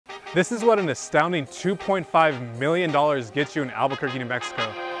This is what an astounding $2.5 million gets you in Albuquerque, New Mexico.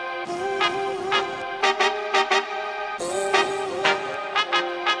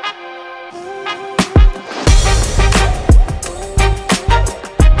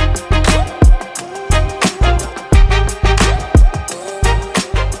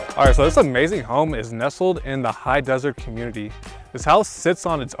 All right, so this amazing home is nestled in the high desert community. This house sits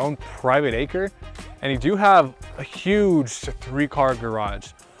on its own private acre, and you do have a huge 3-car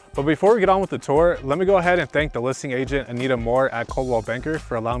garage. But before we get on with the tour, let me go ahead and thank the listing agent, Anita Moore at Coldwell Banker,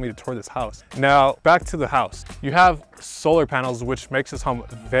 for allowing me to tour this house. Now, back to the house. You have solar panels, which makes this home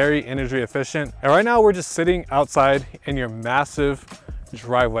very energy efficient. And right now we're just sitting outside in your massive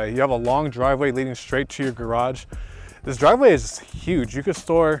driveway. You have a long driveway leading straight to your garage. This driveway is huge. You could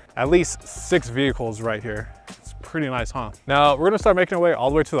store at least 6 vehicles right here. It's pretty nice, huh? Now, we're gonna start making our way all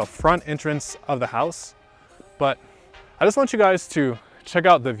the way to the front entrance of the house. But I just want you guys to check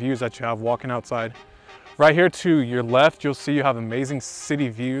out the views that you have walking outside. Right here to your left, you'll see you have amazing city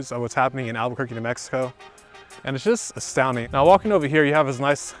views of what's happening in Albuquerque, New Mexico. And it's just astounding. Now, walking over here, you have this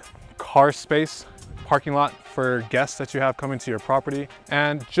nice car space, parking lot for guests that you have coming to your property.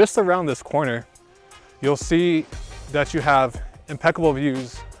 And just around this corner, you'll see that you have impeccable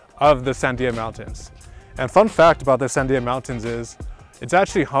views of the Sandia Mountains. And fun fact about the Sandia Mountains is it's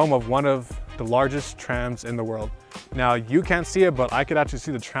actually home of one of the largest trams in the world. Now, you can't see it, but I could actually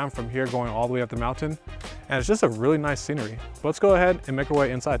see the tram from here going all the way up the mountain. And it's just a really nice scenery. But let's go ahead and make our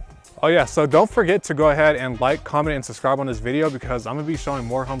way inside. Oh yeah, so don't forget to go ahead and like, comment, and subscribe on this video because I'm gonna be showing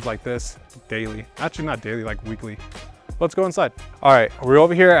more homes like this daily. Actually, not daily, like weekly. Let's go inside. All right, we're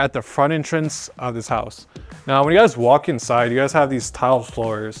over here at the front entrance of this house. Now, when you guys walk inside, you guys have these tile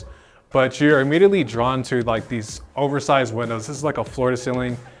floors, but you're immediately drawn to like these oversized windows. This is like a floor to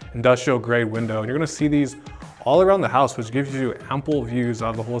ceiling industrial grade window. And you're gonna see these all around the house, which gives you ample views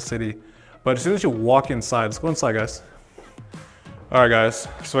of the whole city. But as soon as you walk inside, let's go inside, guys. All right, guys,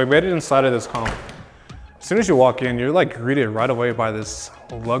 so we made it inside of this home. As soon as you walk in, you're like greeted right away by this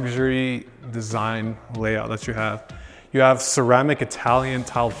luxury design layout that you have. You have ceramic Italian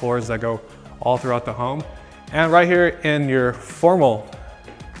tile floors that go all throughout the home. And right here in your formal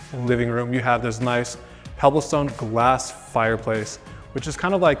living room, you have this nice pebblestone glass fireplace, which is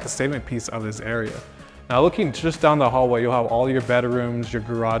kind of like the statement piece of this area. Now, looking just down the hallway, you'll have all your bedrooms, your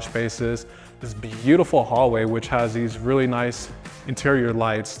garage spaces, this beautiful hallway, which has these really nice interior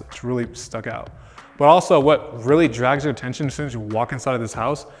lights that's really stuck out. But also what really drags your attention as soon as you walk inside of this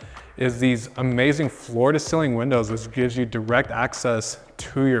house is these amazing floor to ceiling windows, which gives you direct access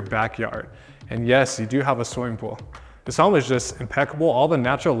to your backyard. And yes, you do have a swimming pool. This home is just impeccable. All the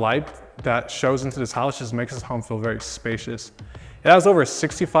natural light that shows into this house just makes this home feel very spacious. It has over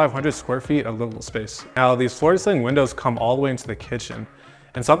 6,500 square feet of livable space. Now, these floor to ceiling windows come all the way into the kitchen.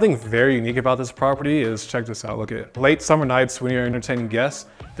 And something very unique about this property is, check this out, look at it. Late summer nights when you're entertaining guests,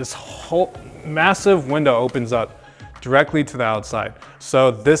 this whole massive window opens up directly to the outside. So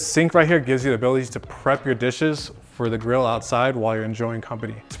this sink right here gives you the ability to prep your dishes for the grill outside while you're enjoying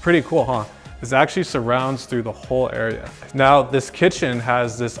company. It's pretty cool, huh? This actually surrounds through the whole area. Now, this kitchen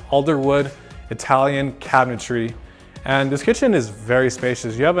has this alderwood Italian cabinetry, and this kitchen is very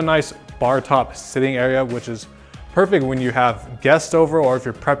spacious. You have a nice bar top sitting area, which is perfect when you have guests over or if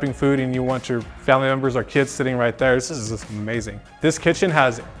you're prepping food and you want your family members or kids sitting right there. This is just amazing. This kitchen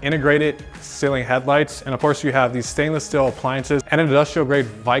has integrated ceiling headlights, and of course you have these stainless steel appliances and an industrial grade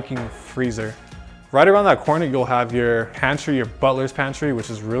Viking freezer. Right around that corner, you'll have your pantry, your butler's pantry, which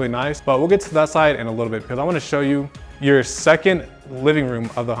is really nice, but we'll get to that side in a little bit because I want to show you your second living room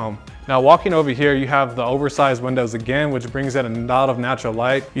of the home. Now, walking over here, you have the oversized windows again, which brings in a lot of natural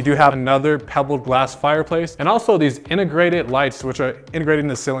light. You do have another pebbled glass fireplace and also these integrated lights, which are integrated in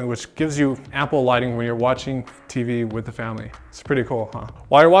the ceiling, which gives you ample lighting when you're watching TV with the family. It's pretty cool, huh?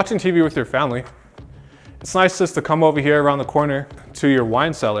 While you're watching TV with your family, it's nice just to come over here around the corner to your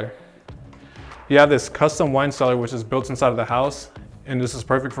wine cellar. You have this custom wine cellar, which is built inside of the house. And this is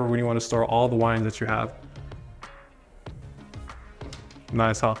perfect for when you want to store all the wines that you have.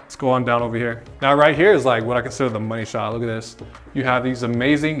 Nice, huh? Let's go on down over here. Now, right here is like what I consider the money shot. Look at this. You have these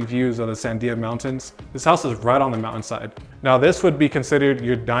amazing views of the Sandia Mountains. This house is right on the mountainside. Now, this would be considered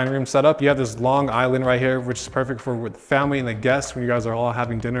your dining room setup. You have this long island right here, which is perfect for with the family and the guests when you guys are all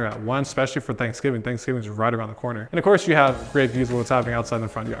having dinner at once, especially for Thanksgiving. Thanksgiving is right around the corner. And of course, you have great views of what's happening outside in the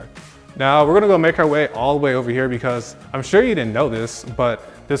front yard. Now, we're gonna go make our way all the way over here because I'm sure you didn't know this, but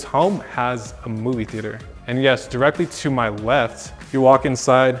this home has a movie theater. And yes, directly to my left, you walk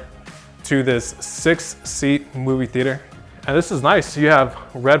inside to this 6-seat movie theater. And this is nice. You have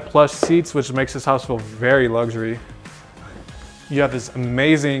red plush seats, which makes this house feel very luxury. You have this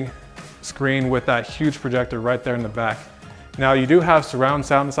amazing screen with that huge projector right there in the back. Now you do have surround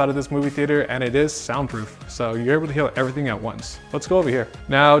sound inside of this movie theater, and it is soundproof, so you're able to hear everything at once. Let's go over here.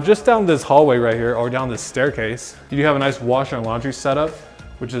 Now just down this hallway right here, or down this staircase, you do have a nice washer and laundry setup,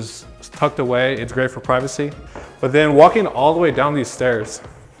 which is tucked away. It's great for privacy. But then walking all the way down these stairs,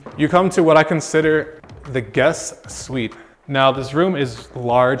 you come to what I consider the guest suite. Now this room is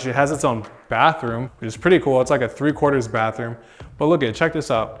large. It has its own bathroom, which is pretty cool. It's like a 3/4 bathroom. But look at, check this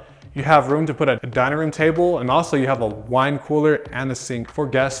out. You have room to put a dining room table, and also you have a wine cooler and a sink for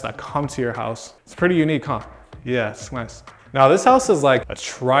guests that come to your house. It's pretty unique, huh? Yeah, it's nice. Now this house is like a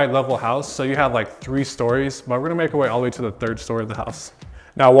tri-level house, so you have like 3 stories, but we're gonna make our way all the way to the 3rd story of the house.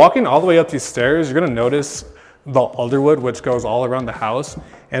 Now walking all the way up these stairs, you're gonna notice the alderwood, which goes all around the house.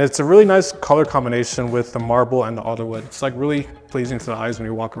 And it's a really nice color combination with the marble and the alderwood. It's like really pleasing to the eyes when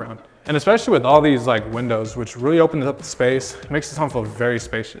you walk around. And especially with all these like windows, which really opens up the space, it makes this home feel very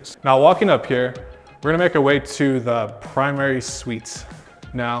spacious. Now walking up here, we're gonna make our way to the primary suites.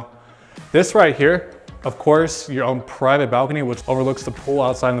 Now, this right here, of course, your own private balcony, which overlooks the pool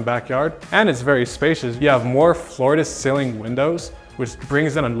outside in the backyard. And it's very spacious. You have more floor to ceiling windows, which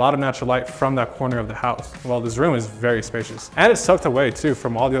brings in a lot of natural light from that corner of the house. Well, this room is very spacious. And it's tucked away too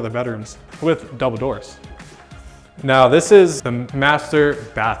from all the other bedrooms with double doors. Now this is the master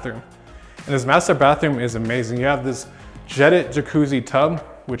bathroom. And this master bathroom is amazing. You have this jetted jacuzzi tub,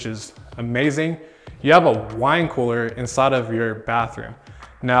 which is amazing. You have a wine cooler inside of your bathroom.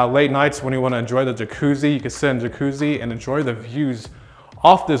 Now late nights when you want to enjoy the jacuzzi, you can sit in the jacuzzi and enjoy the views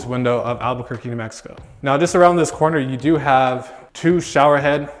off this window of Albuquerque, New Mexico. Now just around this corner, you do have 2 shower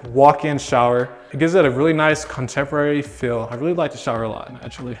head, walk-in shower. It gives it a really nice contemporary feel. I really like to shower a lot,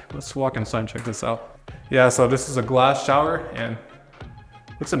 actually. Let's walk inside and check this out. Yeah, so this is a glass shower and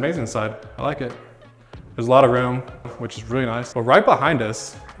looks amazing inside. I like it. There's a lot of room, which is really nice. But right behind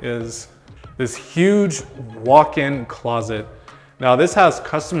us is this huge walk-in closet. Now this has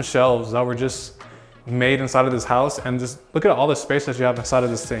custom shelves that were just made inside of this house, and just look at all the space that you have inside of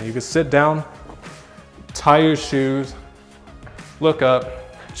this thing. You can sit down, tie your shoes, look up,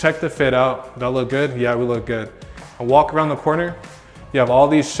 check the fit out. Do I look good? Yeah, we look good. And walk around the corner. You have all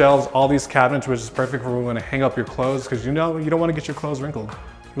these shelves, all these cabinets, which is perfect for when to hang up your clothes, because you know you don't want to get your clothes wrinkled.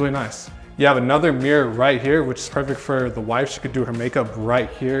 Really nice. You have another mirror right here, which is perfect for the wife. She could do her makeup right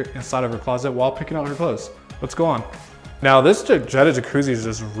here inside of her closet while picking out her clothes. Let's go on. Now this jetted jacuzzi is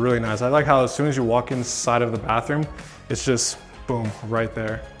just really nice. I like how as soon as you walk inside of the bathroom, it's just boom, right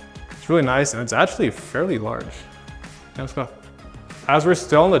there. It's really nice, and it's actually fairly large. Yeah, let's go. As we're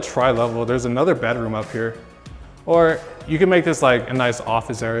still on the tri-level, there's another bedroom up here. Or you can make this like a nice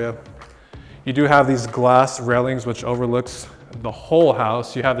office area. You do have these glass railings which overlooks the whole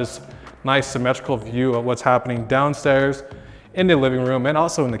house. You have this nice symmetrical view of what's happening downstairs, in the living room, and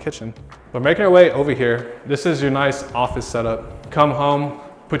also in the kitchen. But making our way over here, this is your nice office setup. Come home,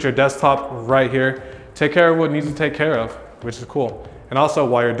 put your desktop right here, take care of what needs to take care of, which is cool. And also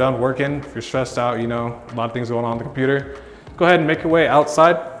while you're done working, if you're stressed out, you know, a lot of things going on the computer, go ahead and make your way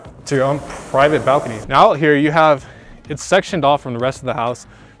outside to your own private balcony. Now out here you have, it's sectioned off from the rest of the house,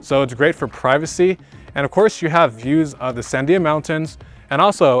 so it's great for privacy. And of course you have views of the Sandia Mountains and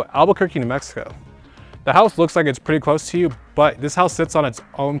also Albuquerque, New Mexico. The house looks like it's pretty close to you, but this house sits on its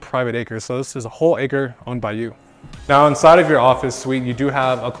own private acre. So this is a whole acre owned by you. Now inside of your office suite, you do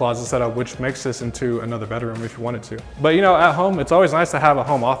have a closet setup, which makes this into another bedroom if you wanted to. But you know, at home, it's always nice to have a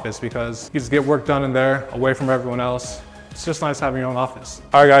home office because you just get work done in there, away from everyone else. It's just nice having your own office.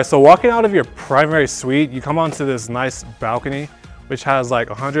 All right guys, so walking out of your primary suite, you come onto this nice balcony, which has like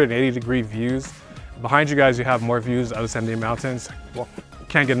 180-degree views. Behind you guys, you have more views of the Sandia Mountains. Well,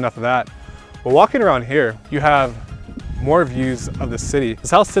 can't get enough of that. But walking around here, you have more views of the city. This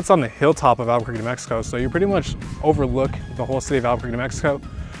house sits on the hilltop of Albuquerque, New Mexico, so you pretty much overlook the whole city of Albuquerque, New Mexico.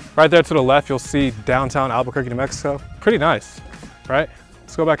 Right there to the left, you'll see downtown Albuquerque, New Mexico. Pretty nice, right?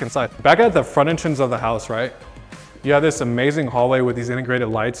 Let's go back inside. Back at the front entrance of the house, right? You have this amazing hallway with these integrated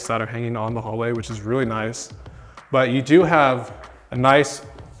lights that are hanging on the hallway, which is really nice. But you do have a nice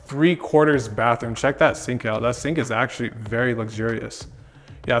 3/4 bathroom. Check that sink out. That sink is actually very luxurious.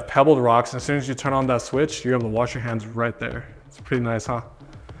 You have pebbled rocks, and as soon as you turn on that switch, you're able to wash your hands right there. It's pretty nice, huh?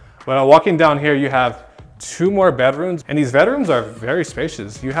 But walking down here, you have 2 more bedrooms, and these bedrooms are very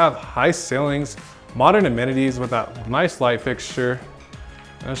spacious. You have high ceilings, modern amenities with that nice light fixture.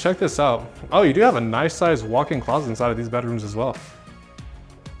 And check this out. Oh, you do have a nice sized walk-in closet inside of these bedrooms as well.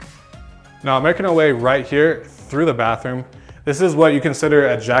 Now, making our way right here through the bathroom, this is what you consider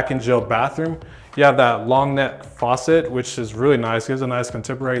a Jack and Jill bathroom. You have that long neck faucet, which is really nice, gives a nice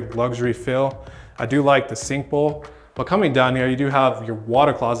contemporary luxury feel. I do like the sink bowl, But coming down here, you do have your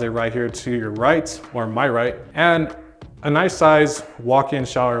water closet right here to your right, or my right, and a nice size walk-in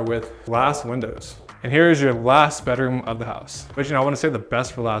shower with glass windows. And here is your last bedroom of the house. But you know, I want to save the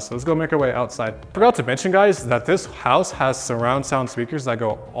best for last, so let's go make our way outside. Forgot to mention, guys, that this house has surround sound speakers that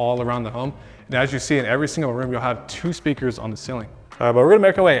go all around the home. And as you see, in every single room, you'll have 2 speakers on the ceiling. But we're gonna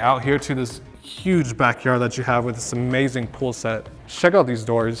make our way out here to this huge backyard that you have with this amazing pool set. Check out these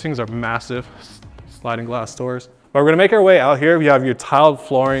doors. These things are massive, sliding glass doors. But we're gonna make our way out here. We have your tiled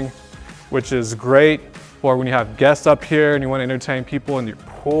flooring, which is great for when you have guests up here and you want to entertain people in your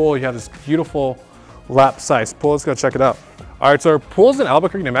pool. You have this beautiful lap-sized pool. Let's go check it out. All right, so our pools in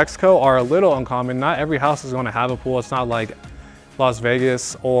Albuquerque, New Mexico are a little uncommon. Not every house is going to have a pool. It's not like Las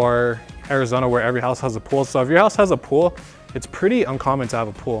Vegas or Arizona where every house has a pool. So if your house has a pool, it's pretty uncommon to have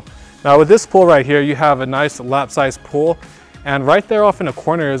a pool. Now with this pool right here, you have a nice lap-sized pool. And right there off in the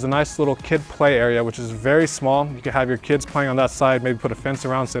corner is a nice little kid play area, which is very small. You can have your kids playing on that side, maybe put a fence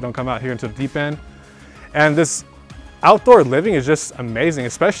around so they don't come out here into the deep end. And this outdoor living is just amazing,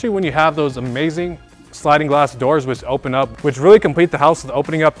 especially when you have those amazing sliding glass doors which open up, which really complete the house with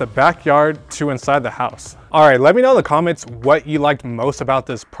opening up the backyard to inside the house. All right, let me know in the comments what you liked most about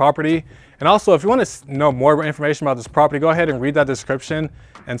this property. And also, if you want to know more information about this property, go ahead and read that description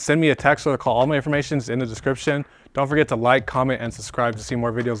and send me a text or a call. All my information is in the description. Don't forget to like, comment, and subscribe to see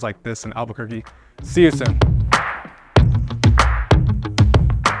more videos like this in Albuquerque. See you soon.